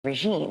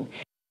regime.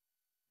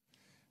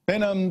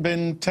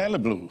 Behnam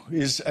Taleblu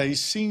is a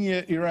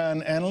senior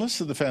Iran analyst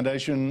at the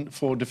Foundation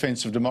for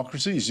Defence of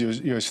Democracies,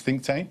 US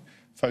think tank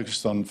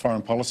focused on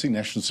foreign policy,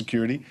 national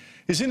security.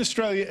 He's in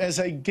Australia as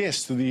a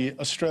guest of the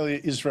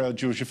Australia-Israel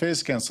Jewish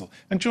Affairs Council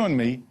and joined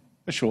me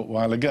a short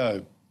while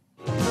ago.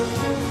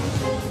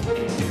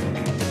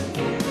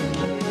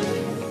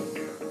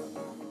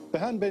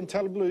 Behnam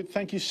Taleblu,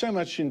 thank you so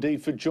much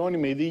indeed for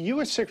joining me. The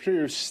US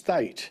Secretary of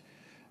State,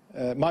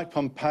 Mike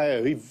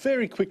Pompeo, he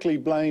very quickly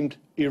blamed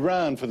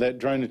Iran for that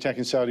drone attack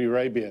in Saudi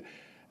Arabia.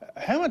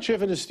 How much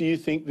evidence do you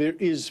think there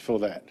is for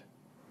that?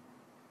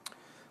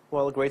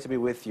 Well, great to be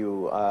with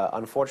you.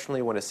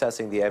 Unfortunately, when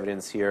assessing the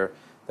evidence here,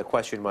 the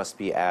question must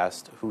be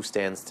asked, who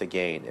stands to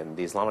gain? And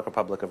the Islamic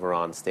Republic of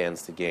Iran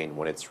stands to gain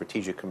when its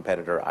strategic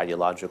competitor,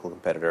 ideological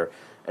competitor,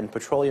 and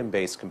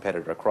petroleum-based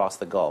competitor across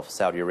the Gulf,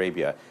 Saudi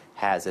Arabia,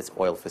 has its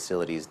oil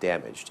facilities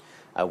damaged.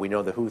 We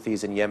know the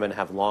Houthis in Yemen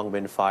have long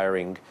been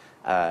firing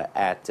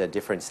at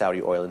different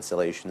Saudi oil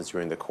installations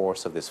during the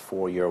course of this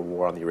 4-year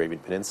war on the Arabian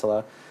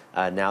Peninsula.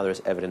 Now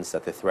there's evidence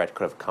that the threat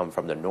could have come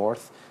from the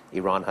north.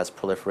 Iran has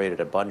proliferated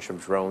a bunch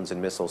of drones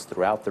and missiles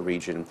throughout the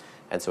region,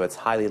 and so it's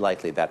highly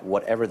likely that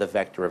whatever the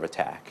vector of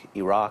attack,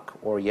 Iraq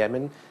or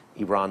Yemen,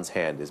 Iran's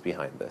hand is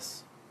behind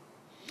this.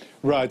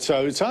 Right,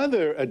 so it's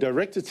either a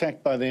direct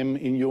attack by them,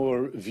 in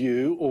your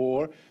view,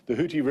 or the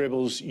Houthi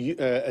rebels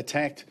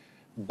attacked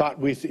but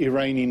with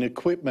Iranian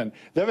equipment.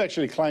 They've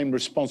actually claimed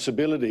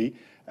responsibility.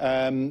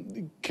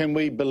 Can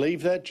we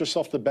believe that just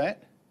off the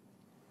bat?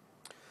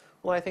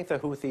 Well, I think the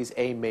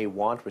Houthis, may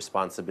want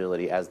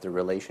responsibility as the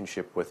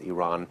relationship with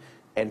Iran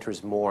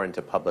enters more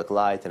into public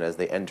light and as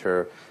they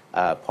enter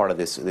part of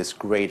this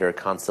greater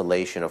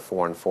constellation of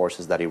foreign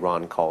forces that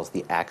Iran calls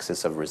the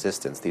axis of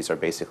resistance. These are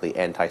basically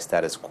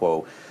anti-status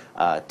quo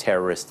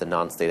terrorist and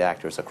non-state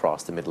actors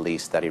across the Middle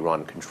East that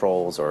Iran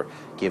controls or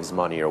gives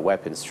money or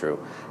weapons to.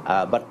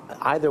 But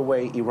either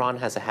way, Iran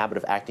has a habit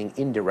of acting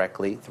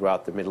indirectly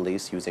throughout the Middle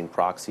East using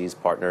proxies,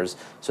 partners,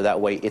 so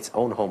that way its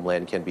own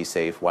homeland can be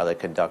safe while it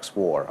conducts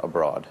war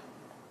abroad.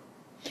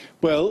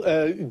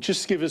 Well,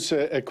 just give us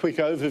a quick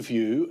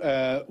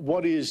overview.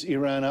 What is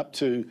Iran up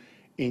to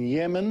in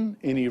Yemen,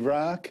 in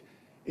Iraq,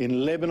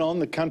 in Lebanon,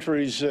 the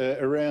countries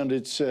around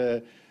its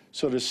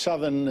sort of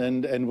southern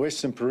and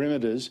western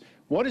perimeters?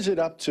 What is it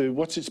up to?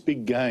 What's its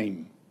big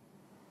game?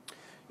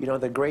 You know,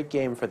 the great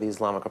game for the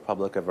Islamic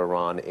Republic of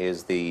Iran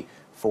is the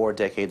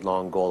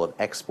 4-decade-long goal of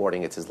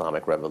exporting its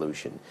Islamic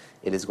revolution.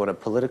 It is going to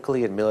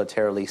politically and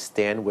militarily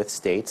stand with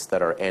states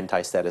that are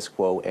anti-status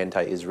quo,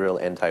 anti-Israel,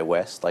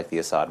 anti-West, like the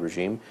Assad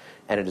regime,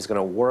 and it is going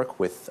to work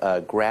with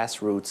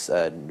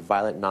grassroots,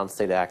 violent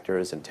non-state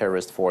actors and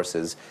terrorist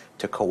forces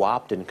to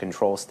co-opt and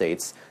control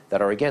states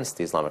that are against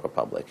the Islamic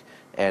Republic.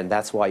 And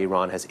that's why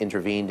Iran has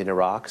intervened in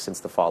Iraq since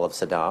the fall of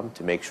Saddam,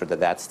 to make sure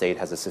that that state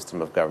has a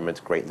system of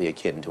government greatly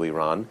akin to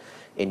Iran.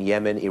 In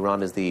Yemen,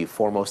 Iran is the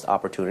foremost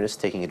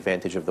opportunist, taking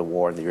advantage of the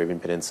war in the Arabian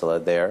Peninsula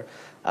there.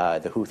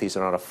 The Houthis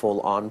are not a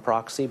full-on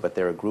proxy, but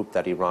they're a group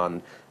that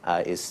Iran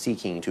is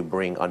seeking to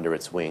bring under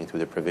its wing through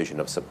the provision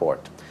of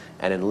support.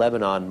 And in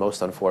Lebanon,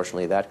 most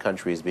unfortunately, that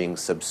country is being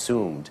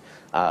subsumed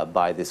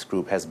by this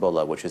group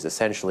Hezbollah, which is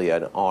essentially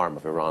an arm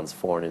of Iran's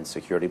foreign and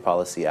security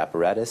policy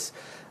apparatus.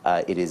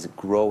 It is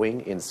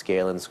growing in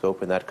scale and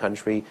scope in that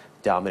country,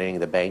 dominating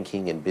the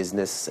banking and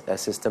business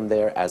system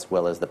there, as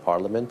well as the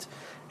parliament.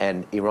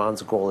 And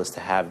Iran's goal is to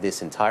have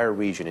this entire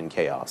region in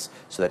chaos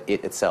so that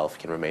it itself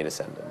can remain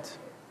ascendant.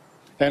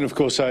 And of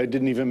course, I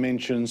didn't even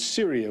mention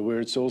Syria, where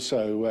it's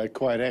also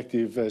quite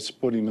active,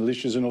 supporting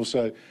militias and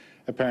also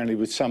apparently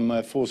with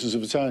some forces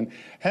of its own.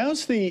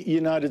 How's the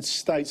United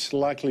States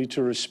likely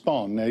to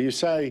respond? Now, you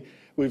say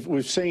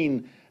we've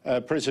seen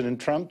President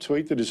Trump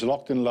tweet that is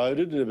locked and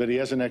loaded, but he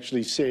hasn't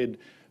actually said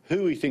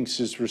who he thinks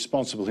is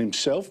responsible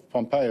himself.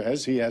 Pompeo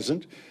has, he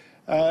hasn't.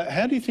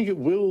 How do you think it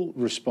will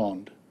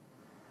respond?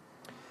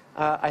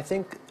 I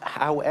think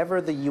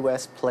however the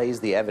U.S. plays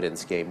the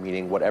evidence game,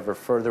 meaning whatever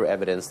further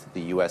evidence that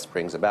the U.S.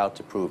 brings about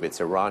to prove it's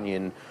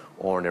Iranian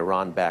or an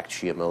Iran-backed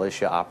Shia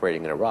militia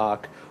operating in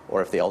Iraq,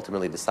 or if they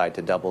ultimately decide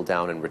to double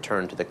down and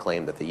return to the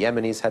claim that the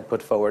Yemenis had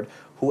put forward,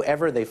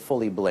 whoever they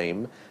fully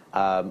blame,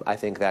 I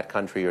think that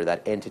country or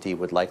that entity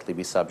would likely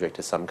be subject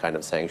to some kind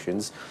of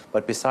sanctions.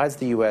 But besides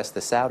the U.S., the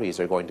Saudis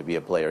are going to be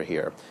a player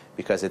here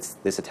because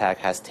this attack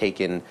has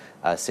taken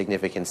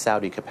significant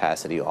Saudi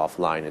capacity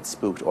offline. It's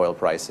spooked oil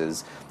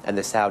prices, and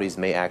the Saudis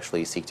may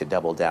actually seek to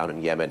double down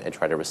in Yemen and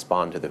try to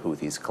respond to the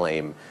Houthis'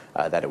 claim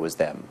that it was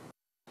them.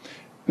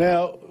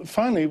 Now,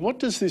 finally, what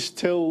does this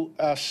tell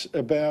us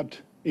about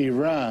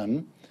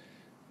Iran,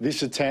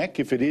 this attack,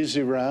 if it is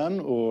Iran,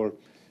 or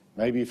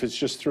maybe if it's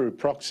just through a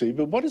proxy,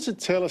 but what does it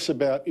tell us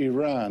about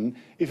Iran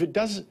if it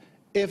does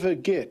ever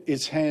get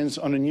its hands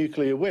on a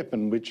nuclear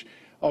weapon, which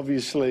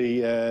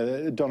obviously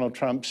Donald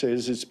Trump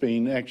says it's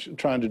been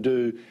trying to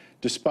do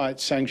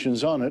despite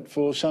sanctions on it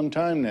for some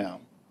time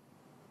now?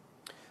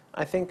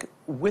 I think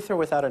with or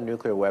without a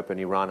nuclear weapon,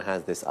 Iran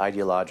has this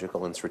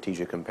ideological and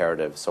strategic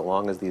imperative, so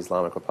long as the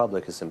Islamic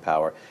Republic is in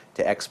power,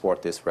 to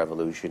export this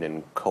revolution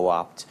and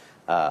co-opt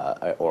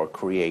or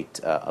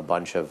create a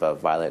bunch of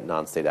violent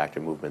non-state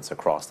actor movements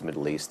across the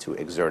Middle East to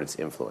exert its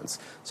influence.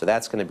 So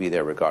that's going to be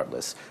there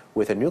regardless.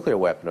 With a nuclear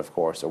weapon, of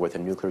course, or with a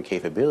nuclear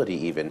capability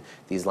even,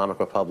 the Islamic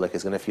Republic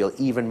is going to feel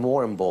even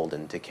more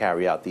emboldened to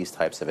carry out these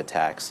types of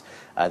attacks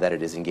that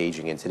it is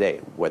engaging in today,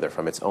 whether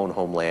from its own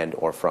homeland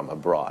or from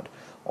abroad.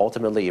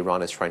 Ultimately,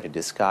 Iran is trying to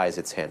disguise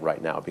its hand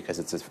right now because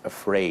it's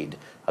afraid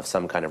of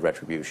some kind of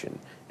retribution.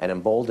 And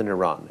emboldened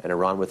Iran, and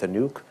Iran with a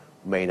nuke,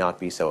 may not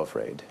be so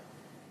afraid.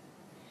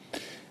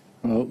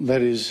 Well,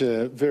 that is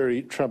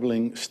very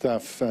troubling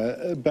stuff.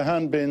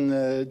 Behnam bin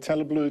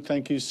Taleblu,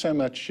 thank you so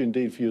much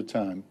indeed for your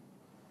time.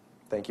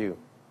 Thank you.